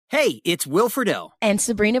Hey, it's Will Friedle. And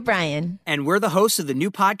Sabrina Bryan. And we're the hosts of the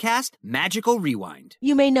new podcast, Magical Rewind.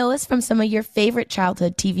 You may know us from some of your favorite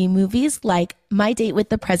childhood TV movies like My Date with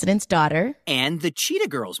the President's Daughter. And the Cheetah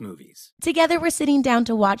Girls movies. Together, we're sitting down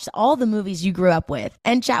to watch all the movies you grew up with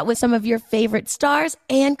and chat with some of your favorite stars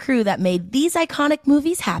and crew that made these iconic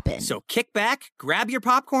movies happen. So kick back, grab your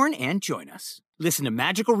popcorn, and join us. Listen to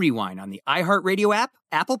Magical Rewind on the iHeartRadio app,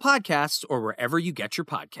 Apple Podcasts, or wherever you get your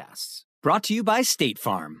podcasts. Brought to you by State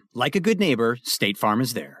Farm. Like a good neighbor, State Farm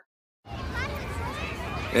is there.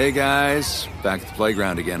 Hey, guys. Back at the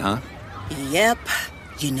playground again, huh? Yep.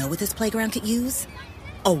 You know what this playground could use?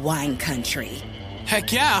 A wine country.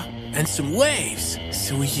 Heck yeah. And some waves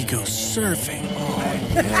so we could go surfing.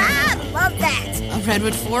 Oh, yeah. Ah, love that. A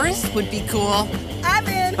redwood forest would be cool. I'm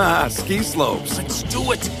in. Ski slopes. Let's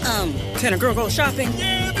do it. Can a girl go shopping?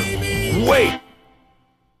 Yeah, baby. Wait.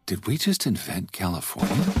 Did we just invent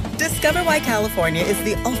California? Discover why California is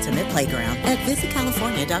the ultimate playground at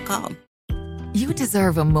visitcalifornia.com. You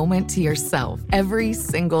deserve a moment to yourself every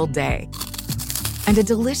single day. And a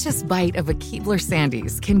delicious bite of a Keebler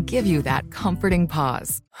Sandies can give you that comforting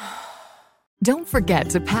pause. Don't forget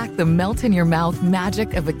to pack the melt-in-your-mouth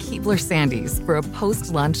magic of a Keebler Sandies for a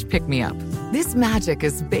post-lunch pick-me-up. This magic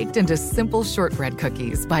is baked into simple shortbread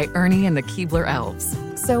cookies by Ernie and the Keebler Elves.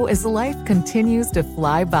 So as life continues to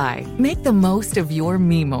fly by, make the most of your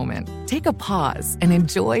me moment. Take a pause and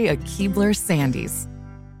enjoy a Keebler Sandies.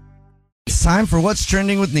 It's time for What's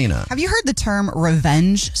Trending with Nina. Have you heard the term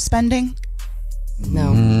revenge spending?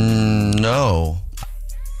 No. No,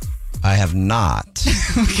 I have not.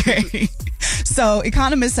 Okay. So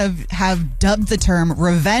economists have dubbed the term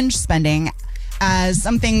revenge spending as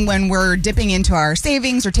something when we're dipping into our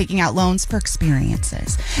savings or taking out loans for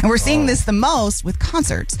experiences. And we're seeing this the most with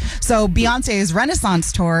concerts. So Beyonce's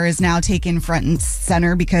Renaissance tour is now taken front and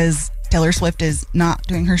center because Taylor Swift is not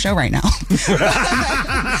doing her show right now.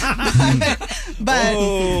 but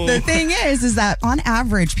the thing is that on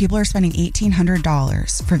average, people are spending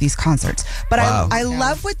 $1,800 for these concerts. But wow. I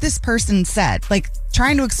love what this person said, like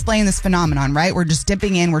trying to explain this phenomenon, right? We're just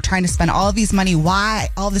dipping in. We're trying to spend all of these money. Why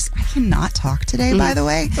all this? I cannot talk today, by the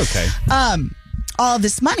way. Okay. All of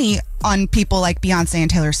this money on people like Beyonce and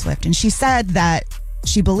Taylor Swift. And she said that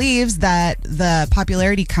she believes that the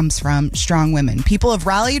popularity comes from strong women. People have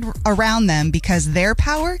rallied around them because their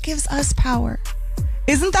power gives us power.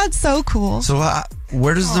 Isn't that so cool? So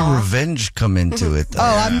where does the revenge come into it, though?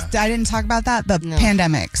 I didn't talk about that. The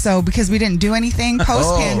pandemic. So because we didn't do anything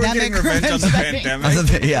post-pandemic. We're getting revenge on the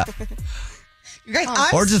pandemic. Yeah. Guys,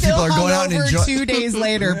 I'm or just still people are going out and enjoying 2 days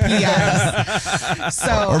later. P.S.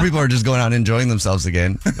 Or people are just going out and enjoying themselves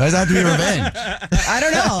again. Does that have to be revenge? I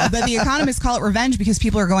don't know, but the economists call it revenge because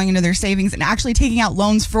people are going into their savings and actually taking out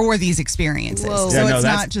loans for these experiences. Whoa. So it's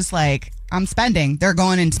not just like I'm spending; they're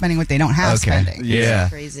going and spending what they don't have spending. Yeah,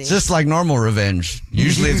 crazy. It's just like normal revenge.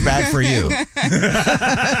 Usually, it's bad for you.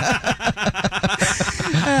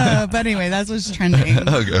 But anyway, that's what's trending.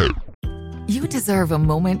 Okay. You deserve a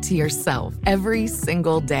moment to yourself every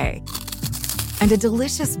single day. And a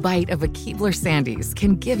delicious bite of a Keebler Sandies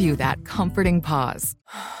can give you that comforting pause.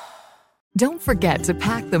 Don't forget to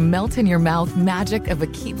pack the melt-in-your-mouth magic of a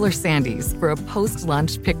Keebler Sandies for a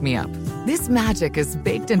post-lunch pick-me-up. This magic is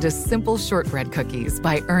baked into simple shortbread cookies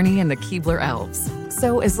by Ernie and the Keebler Elves.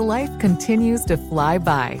 So as life continues to fly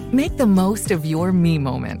by, make the most of your me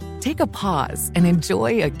moment. Take a pause and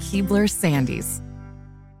enjoy a Keebler Sandies.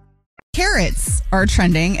 Carrots are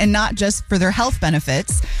trending, and not just for their health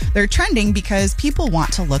benefits. They're trending because people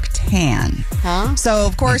want to look tan. So,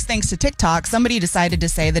 of course, thanks to TikTok, somebody decided to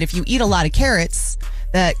say that if you eat a lot of carrots,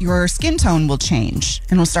 that your skin tone will change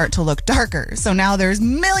and will start to look darker. So now there's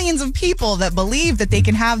millions of people that believe that they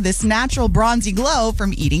can have this natural bronzy glow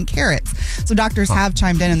from eating carrots. So doctors have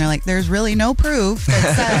chimed in and they're like, there's really no proof that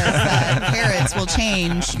says that carrots will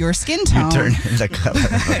change your skin tone. You turn the color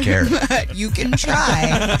of a carrot. But you can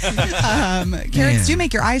try. Carrots do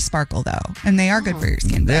make your eyes sparkle, though, and they are good for your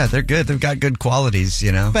skin. Yeah, they're good. They've got good qualities,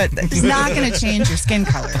 you know. But it's not going to change your skin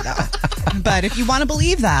color, though. But if you want to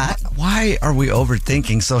believe that. Why are we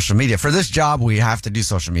overthinking social media? For this job, we have to do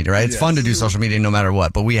social media, right? It's fun to do social media no matter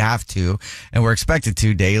what, but we have to, and we're expected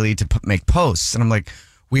to daily to make posts. And I'm like,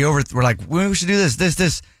 we're like, we should do this.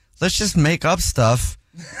 Let's just make up stuff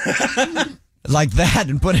like that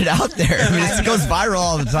and put it out there. I mean, it goes viral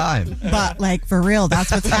all the time. But like, for real,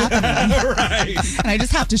 that's what's happening. Right. And I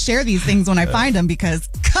just have to share these things when I find them because,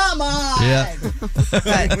 come on. Yeah.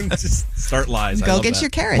 But just start lies. go get your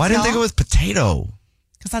carrots. Why didn't they go with potato?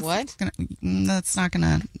 Because that's not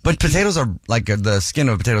gonna. But potatoes are like the skin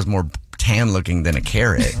of a potato is more tan looking than a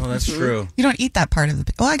carrot. Oh, that's true. You don't eat that part of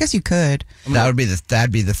the. Well, I guess you could. That'd be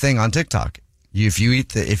the thing on TikTok. If you eat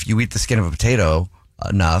the skin of a potato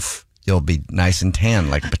enough, you'll be nice and tan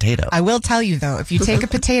like a potato. I will tell you though, if you take a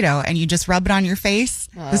potato and you just rub it on your face,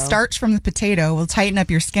 the starch from the potato will tighten up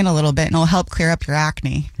your skin a little bit and it'll help clear up your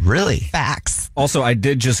acne. Really? Facts. Also, I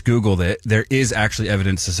did just Google that there is actually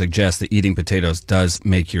evidence to suggest that eating potatoes does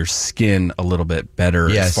make your skin a little bit better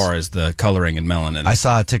as far as the coloring and melanin. I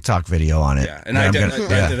saw a TikTok video on it. Yeah, and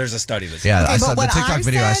there's a study that says I saw the TikTok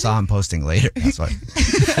video. I saw him posting later. That's why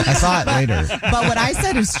I saw it later. But what I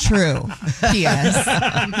said is true. P.S.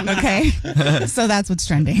 Okay, so that's what's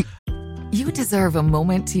trending. You deserve a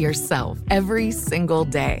moment to yourself every single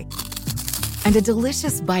day. And a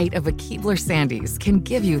delicious bite of a Keebler Sandies can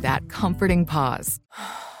give you that comforting pause.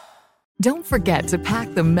 Don't forget to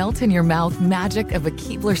pack the melt-in-your-mouth magic of a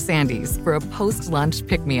Keebler Sandies for a post-lunch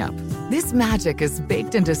pick-me-up. This magic is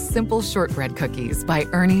baked into simple shortbread cookies by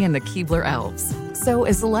Ernie and the Keebler Elves. So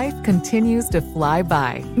as life continues to fly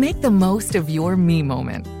by, make the most of your me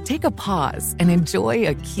moment. Take a pause and enjoy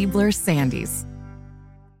a Keebler Sandies.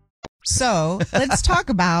 So let's talk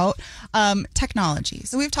about technology.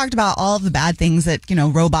 So we've talked about all of the bad things that,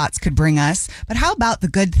 robots could bring us. But how about the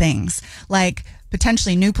good things? Like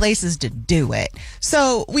potentially new places to do it.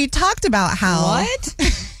 So we talked about how... What?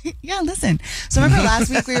 Yeah, listen. So remember last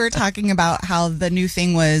week we were talking about how the new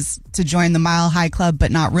thing was to join the Mile High Club, but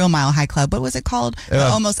not real Mile High Club. What was it called? The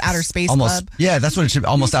Almost Outer Space Club? Yeah, that's what it should be.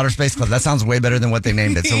 Almost Outer Space Club. That sounds way better than what they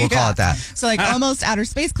named it. So we'll call it that. So like Almost Outer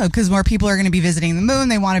Space Club, because more people are going to be visiting the moon.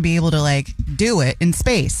 They want to be able to do it in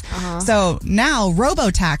space. So now robo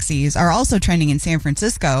taxis are also trending in San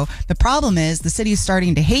Francisco. The problem is the city is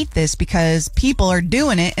starting to hate this because people are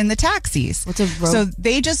doing it in the taxis. What's a So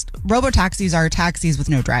robo taxis are taxis with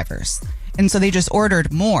no drivers. And so they just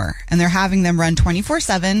ordered more, and they're having them run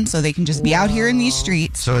 24/7 so they can just be out here in these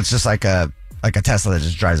streets. So it's just like a Tesla that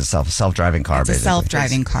just drives itself, a self-driving car, basically. It's a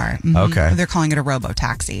self-driving car. Okay. They're calling it a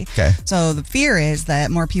robo-taxi. Okay. So the fear is that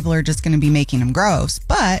more people are just going to be making them gross,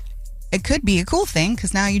 but it could be a cool thing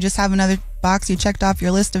because now you just have another box you checked off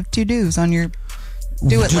your list of to-dos on your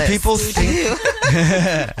do-it list. People think...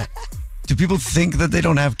 Do people think that they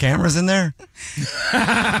don't have cameras in there?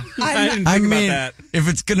 I didn't think about that. If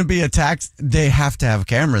it's going to be a tax, they have to have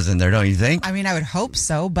cameras in there, don't you think? I mean, I would hope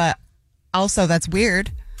so, but also that's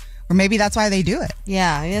weird. Or maybe that's why they do it.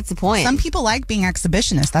 Yeah, that's the point. Some people like being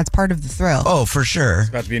exhibitionists. That's part of the thrill. Oh, for sure. It's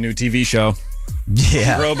about to be a new TV show.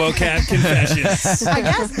 Yeah. RoboCab Confessions. I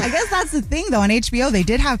guess that's the thing, though. On HBO, they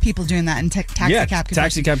did have people doing that in Taxi Cab Confessions.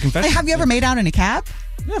 Taxi Cab Confessions. Have you ever made out in a cab?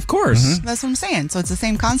 Yeah, of course. Mm-hmm. That's what I'm saying. So it's the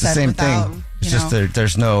same concept. It's the same without, thing. It's just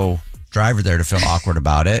there's no driver there to feel awkward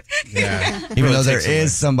about it. Yeah. Even though there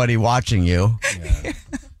is somebody watching you. Yeah.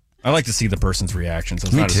 I like to see the person's reactions.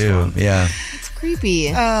 It's Me not too. As fun. Yeah. It's creepy.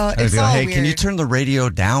 It's go, all hey, weird. can you turn the radio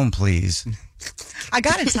down, please? I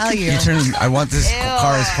gotta tell you. I want this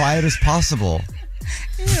car as quiet as possible.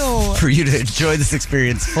 Ew. For you to enjoy this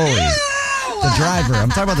experience fully. The driver. I'm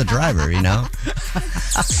talking about the driver,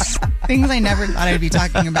 Things I never thought I'd be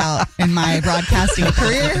talking about in my broadcasting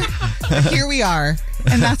career. But here we are.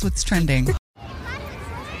 And that's what's trending.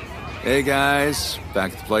 Hey, guys.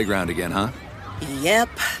 Back at the playground again, huh? Yep.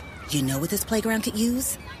 You know what this playground could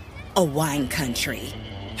use? A wine country.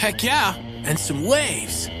 Heck yeah, and some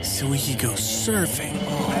waves so we could go surfing.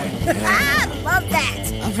 Love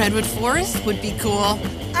that. A redwood forest would be cool.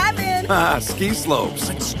 I'm in. Ski slopes.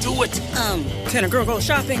 Let's do it. Can a girl go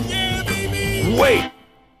shopping? Yeah, baby. Wait!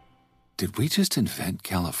 Did we just invent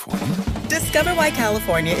California? Discover why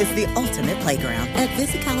California is the ultimate playground at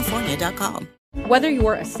visitcalifornia.com. Whether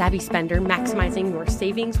you're a savvy spender maximizing your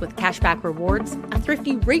savings with cashback rewards, a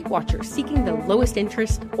thrifty rate watcher seeking the lowest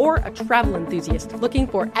interest, or a travel enthusiast looking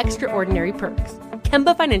for extraordinary perks,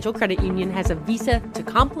 Kemba Financial Credit Union has a visa to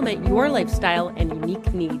complement your lifestyle and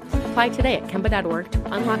unique needs. Apply today at Kemba.org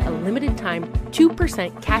to unlock a limited time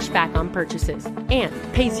 2% cash back on purchases and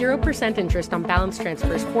pay 0% interest on balance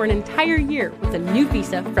transfers for an entire year with a new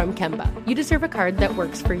visa from Kemba. You deserve a card that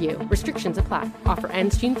works for you. Restrictions apply. Offer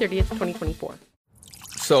ends June 30th, 2024.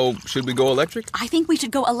 So, should we go electric? I think we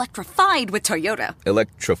should go electrified with Toyota.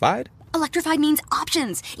 Electrified? Electrified means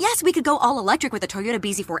options. Yes, we could go all electric with a Toyota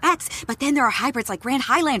BZ4X, but then there are hybrids like Grand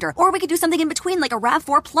Highlander, or we could do something in between like a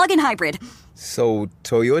RAV4 plug-in hybrid. So,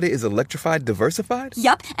 Toyota is electrified diversified?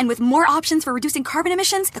 Yup, and with more options for reducing carbon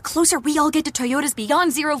emissions, the closer we all get to Toyota's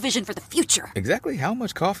Beyond Zero vision for the future. Exactly how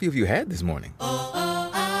much coffee have you had this morning?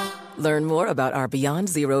 Learn more about our Beyond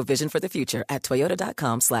Zero vision for the future at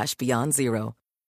toyota.com/beyond zero.